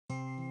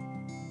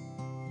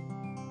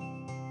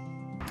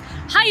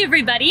Hi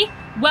everybody,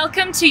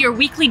 welcome to your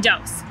weekly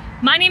dose.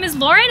 My name is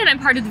Lauren and I'm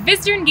part of the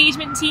visitor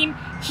engagement team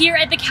here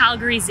at the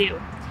Calgary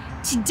Zoo.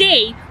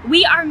 Today,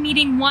 we are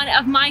meeting one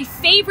of my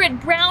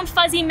favorite brown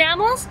fuzzy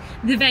mammals,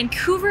 the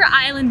Vancouver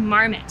Island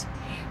marmot.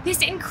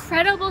 This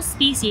incredible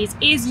species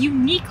is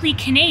uniquely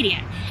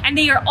Canadian and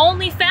they are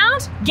only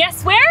found,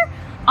 guess where?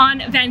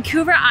 On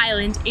Vancouver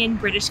Island in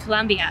British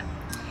Columbia.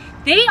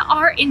 They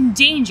are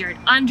endangered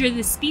under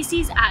the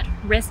Species at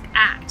Risk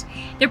Act.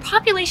 Their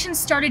population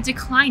started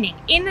declining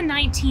in the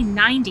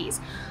 1990s,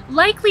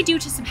 likely due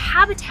to some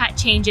habitat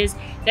changes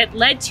that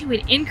led to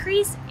an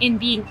increase in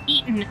being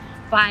eaten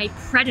by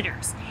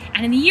predators.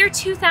 And in the year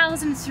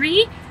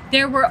 2003,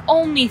 there were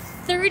only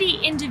 30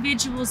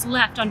 individuals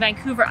left on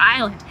Vancouver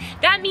Island.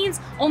 That means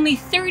only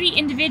 30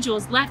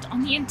 individuals left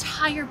on the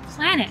entire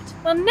planet.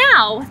 Well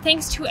now,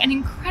 thanks to an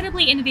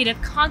incredibly innovative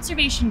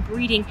conservation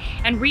breeding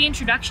and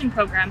reintroduction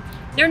program,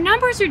 their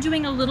numbers are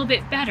doing a little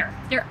bit better.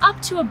 They're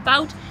up to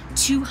about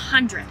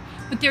 200,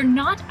 but they're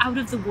not out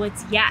of the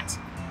woods yet.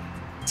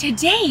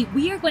 Today,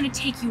 we are going to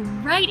take you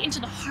right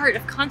into the heart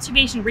of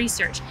conservation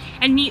research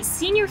and meet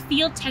senior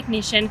field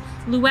technician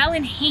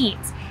Llewellyn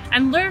Haines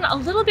and learn a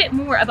little bit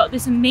more about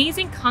this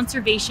amazing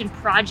conservation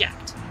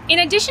project. In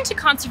addition to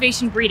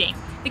conservation breeding,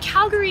 the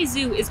Calgary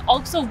Zoo is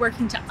also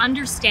working to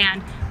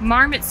understand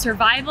marmot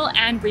survival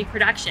and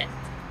reproduction.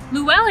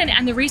 Llewellyn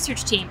and the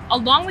research team,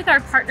 along with our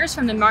partners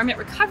from the Marmot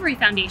Recovery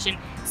Foundation,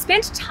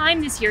 spent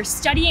time this year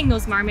studying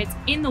those marmots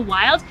in the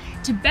wild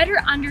to better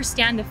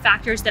understand the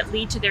factors that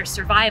lead to their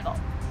survival.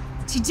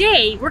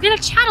 Today, we're going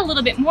to chat a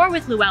little bit more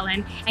with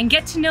Llewellyn and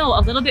get to know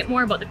a little bit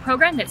more about the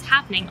program that's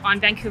happening on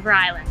Vancouver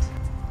Island.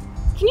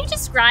 Can you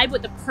describe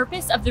what the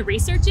purpose of the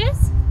research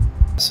is?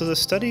 So the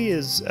study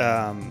is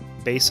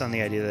based on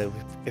the idea that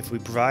if we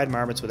provide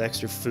marmots with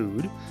extra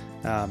food,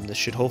 this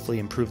should hopefully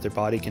improve their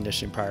body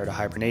condition prior to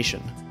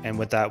hibernation. And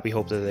with that, we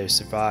hope that they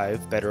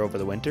survive better over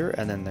the winter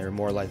and then they're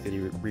more likely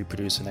to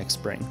reproduce the next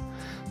spring.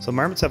 So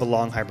marmots have a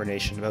long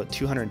hibernation, about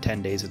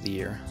 210 days of the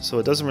year, so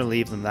it doesn't really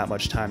leave them that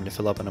much time to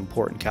fill up on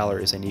important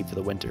calories they need for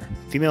the winter.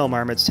 Female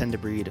marmots tend to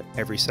breed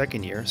every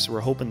second year, so we're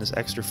hoping this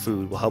extra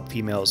food will help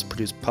females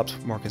produce pups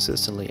more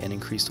consistently and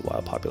increase the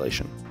wild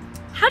population.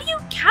 How do you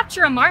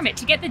capture a marmot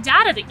to get the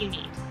data that you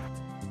need?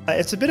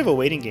 It's a bit of a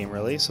waiting game,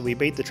 really. So we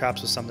bait the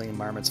traps with something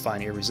marmots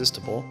find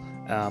irresistible,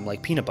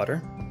 like peanut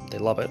butter. They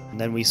love it. And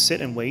then we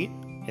sit and wait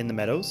in the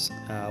meadows,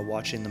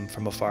 watching them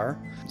from afar.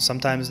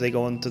 Sometimes they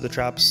go into the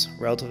traps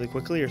relatively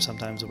quickly, or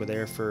sometimes we're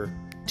there for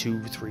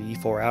 2, 3,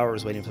 4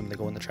 hours waiting for them to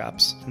go in the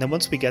traps. And then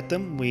once we get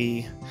them,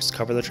 we just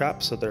cover the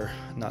traps so they're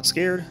not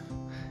scared.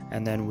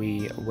 And then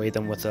we weigh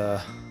them with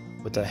a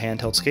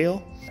handheld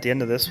scale. At the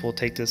end of this, we'll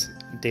take this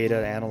data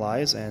to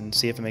analyze and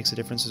see if it makes a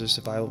difference to their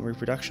survival and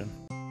reproduction.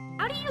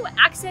 How do you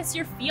access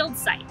your field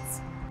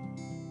sites?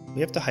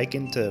 We have to hike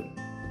into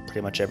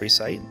pretty much every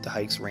site. The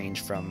hikes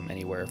range from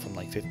anywhere from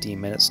like 15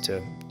 minutes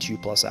to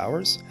 2+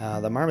 hours.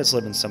 The marmots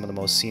live in some of the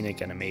most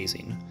scenic and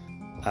amazing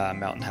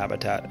mountain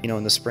habitat. You know,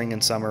 in the spring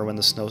and summer when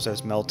the snow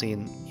starts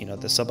melting, you know,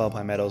 the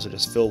subalpine meadows are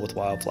just filled with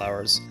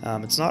wildflowers.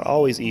 It's not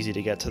always easy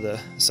to get to the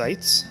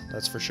sites,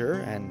 that's for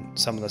sure, and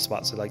some of the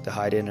spots they like to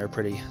hide in are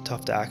pretty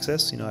tough to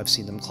access. You know, I've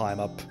seen them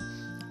climb up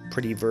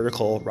pretty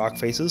vertical rock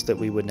faces that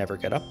we would never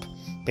get up.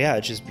 But yeah,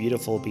 it's just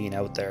beautiful being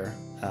out there.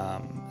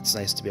 It's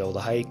nice to be able to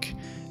hike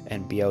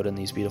and be out in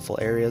these beautiful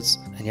areas.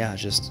 And yeah,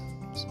 it's just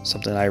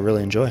something I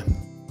really enjoy.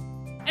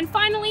 And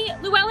finally,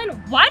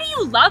 Llewellyn, why do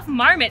you love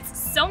marmots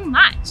so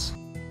much?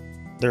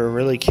 They're a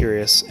really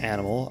curious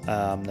animal.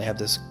 They have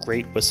this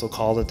great whistle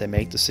call that they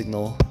make to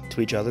signal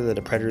to each other that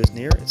a predator is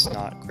near. It's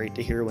not great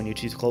to hear when you're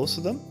too close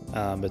to them.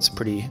 It's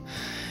pretty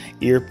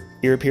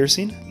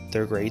ear-piercing.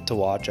 They're great to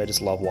watch. I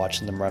just love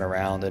watching them run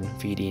around and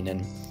feeding,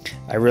 and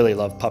I really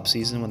love pup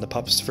season when the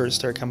pups first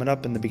start coming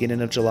up in the beginning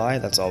of July.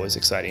 That's always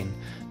exciting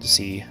to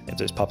see if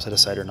there's pups at a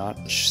site or not.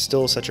 It's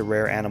still such a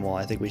rare animal.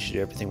 I think we should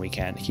do everything we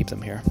can to keep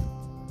them here.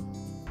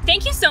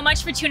 Thank you so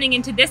much for tuning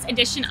into this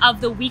edition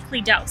of the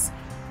Weekly Dose.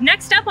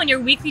 Next up on your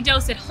Weekly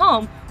Dose at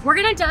home, we're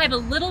going to dive a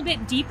little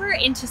bit deeper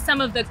into some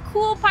of the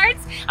cool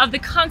parts of the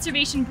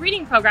conservation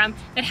breeding program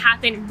that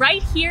happen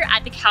right here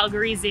at the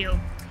Calgary Zoo.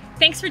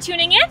 Thanks for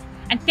tuning in,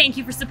 and thank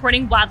you for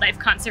supporting wildlife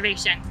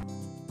conservation.